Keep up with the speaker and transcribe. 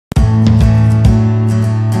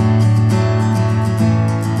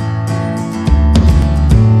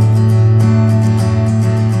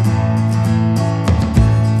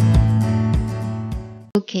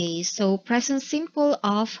So present simple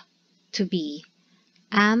of to be.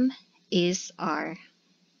 Am, is, are.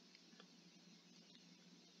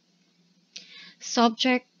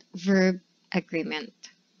 Subject-verb agreement.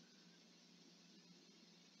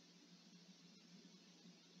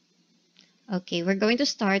 Okay, we're going to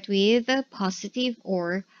start with the positive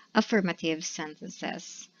or affirmative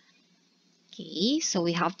sentences. Okay, so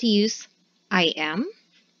we have to use I am.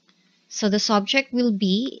 So the subject will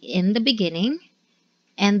be in the beginning,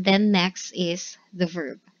 and then next is the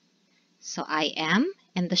verb. So I am,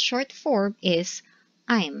 and the short form is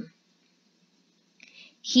I'm.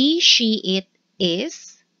 He, she, it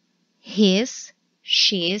is. His,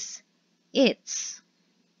 she's, its.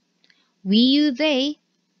 We, you, they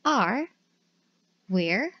are.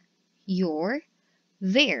 Where, your,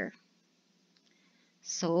 their.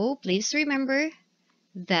 So please remember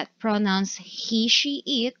that pronouns he, she,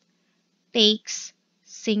 it takes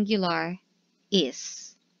singular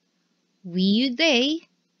is. We, you, they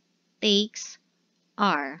takes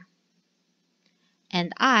are.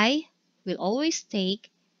 And I will always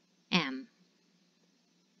take am.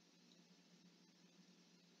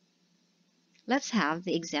 Let's have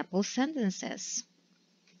the example sentences.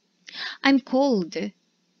 I'm cold.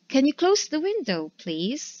 Can you close the window,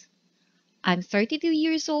 please? I'm 32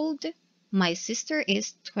 years old. My sister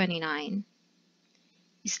is 29.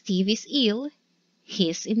 Steve is ill.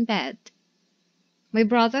 He's in bed. My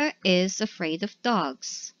brother is afraid of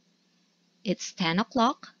dogs. It's 10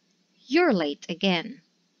 o'clock. You're late again.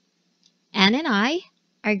 Anne and I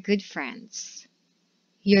are good friends.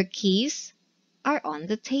 Your keys are on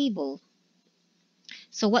the table.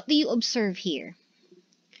 So what do you observe here?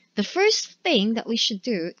 The first thing that we should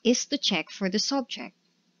do is to check for the subject.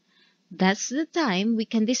 That's the time we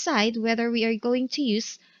can decide whether we are going to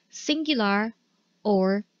use singular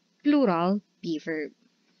or plural be verb.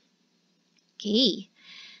 Okay,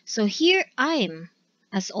 so here I'm.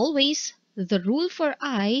 As always, the rule for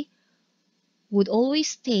I would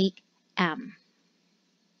always take am.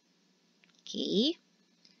 Okay,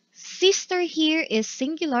 sister here is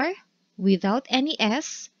singular without any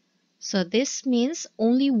s, so this means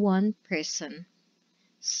only one person.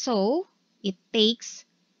 So it takes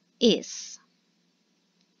is.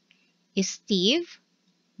 Steve,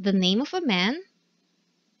 the name of a man,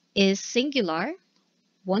 is singular,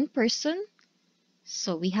 one person,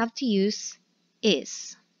 so we have to use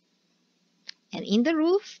is. And in the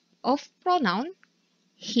rule of pronoun,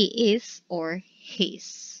 he is or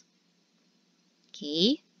his.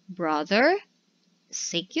 Okay, brother,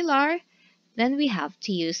 singular, then we have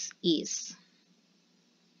to use is.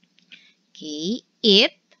 Okay,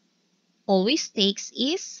 it always takes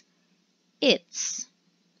is, its.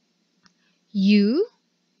 You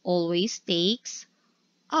always takes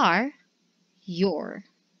are, your.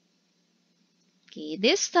 Okay,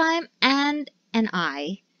 this time and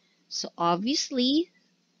I. So obviously,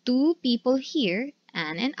 two people here,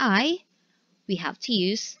 Anne and I, we have to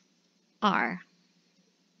use are.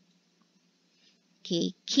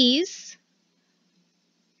 Okay, keys.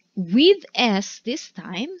 With S this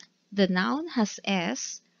time, the noun has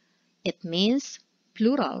S. It means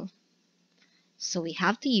plural. So we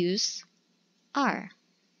have to use are.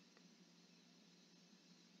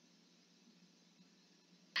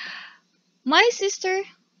 My sister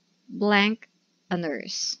blank a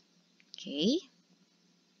nurse. Okay.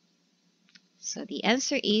 So the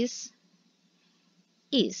answer is.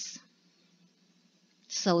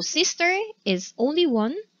 So sister is only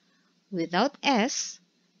one without S,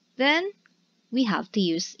 then we have to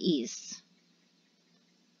use is.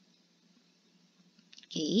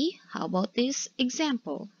 Okay, how about this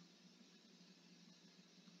example?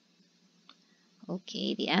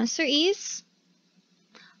 Okay, the answer is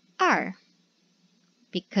are.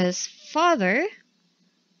 Because father,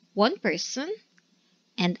 one person,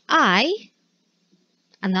 and I,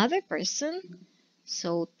 another person,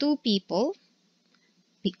 so two people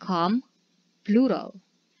become plural.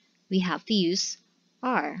 We have to use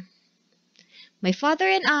are. My father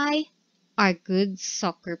and I are good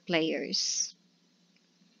soccer players.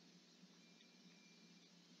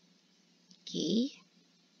 Okay.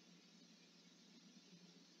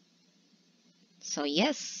 So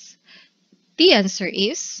yes, the answer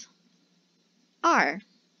is are.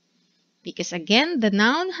 Because again, the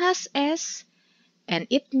noun has S and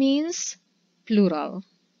it means plural.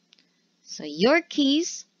 So your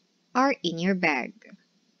keys are in your bag.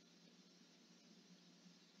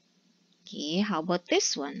 Okay, how about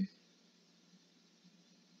this one?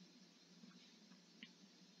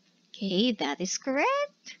 Okay, that is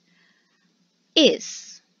correct.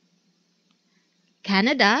 Is.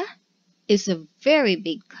 Canada is a very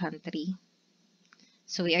big country.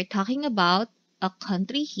 So we are talking about a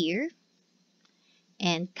country here,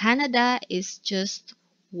 and Canada is just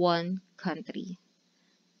one country.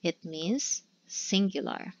 It means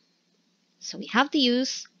singular. So we have to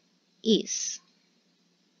use is.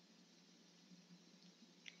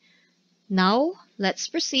 Now let's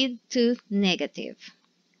proceed to negative.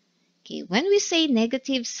 Okay, when we say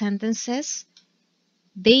negative sentences,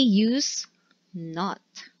 they use not.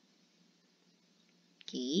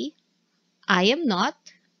 Okay, I am not,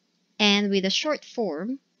 and with a short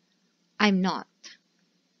form, I'm not.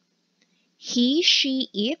 He, she,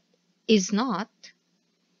 it is not,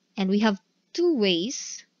 and we have two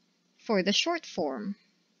ways for the short form.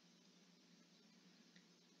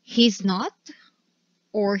 He's not,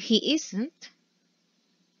 or he isn't.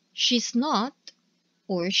 She's not,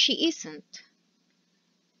 or she isn't.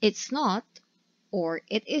 It's not, or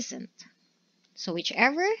it isn't. So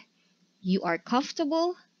whichever you are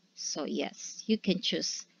comfortable, so yes, you can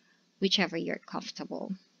choose whichever you're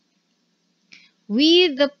comfortable.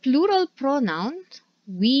 With the plural pronoun,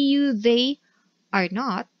 we, you, they are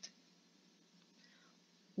not,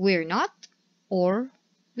 we're not, or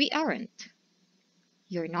we aren't.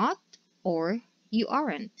 You're not, or you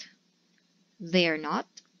aren't. They're not,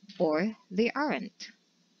 or they aren't.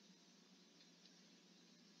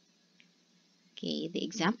 Okay, the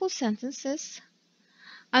example sentences.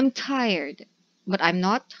 I'm tired, but I'm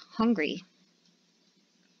not hungry.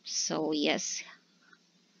 So yes,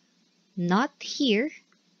 not here,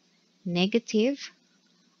 negative,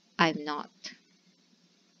 I'm not.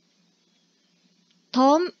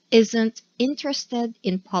 Tom isn't interested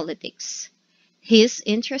in politics. He's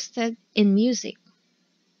interested in music.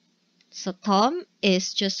 So Tom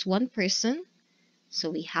is just one person, so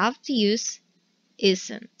we have to use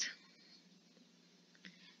isn't.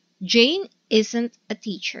 Jane isn't a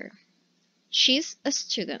teacher. She's a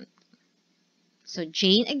student. So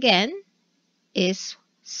Jane again is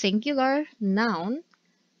singular noun,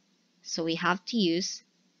 so we have to use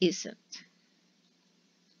isn't.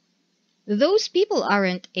 Those people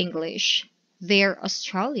aren't English, they're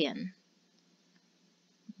Australian.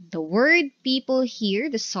 The word people here,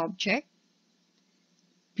 the subject,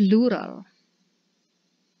 plural.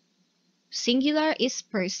 Singular is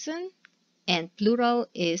person and plural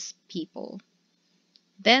is people.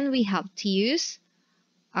 Then we have to use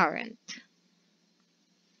aren't.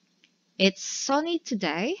 It's sunny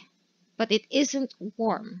today, but it isn't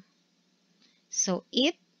warm. So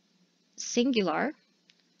it, singular,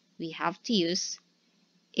 we have to use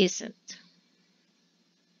isn't.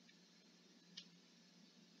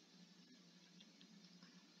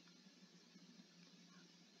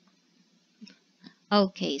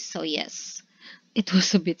 Okay, so yes, it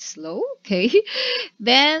was a bit slow, okay?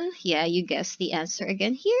 Then, yeah, you guessed the answer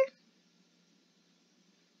again here.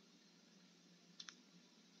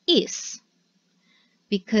 Is,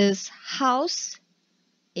 because house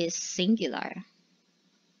is singular.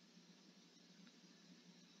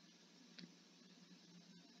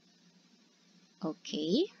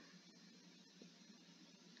 Okay.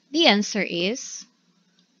 The answer is,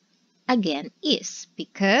 again, is,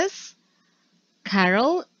 because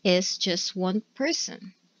Carol is just one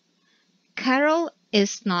person. Carol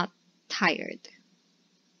is not tired.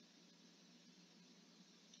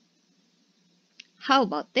 How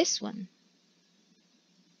about this one?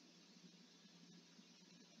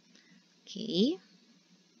 Okay.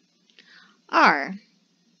 Are,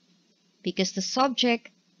 because the subject,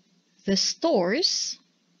 the stores,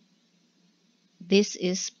 this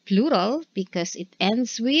is plural because it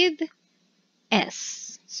ends with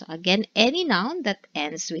S. So again, any noun that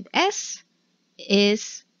ends with S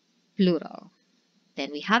is plural.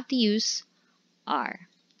 Then we have to use are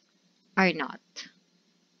not.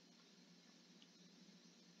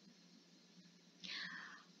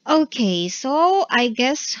 Okay, so I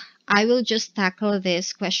guess I will just tackle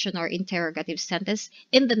this question or interrogative sentence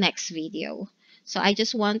in the next video. So I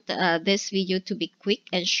just want this video to be quick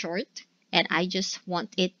and short, and I just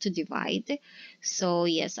want it to divide. So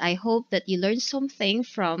yes, I hope that you learned something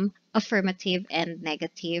from affirmative and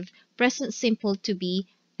negative, present simple to be,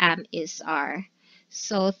 am, is, are.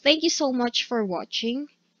 So thank you so much for watching,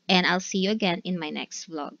 and I'll see you again in my next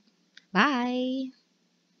vlog. Bye!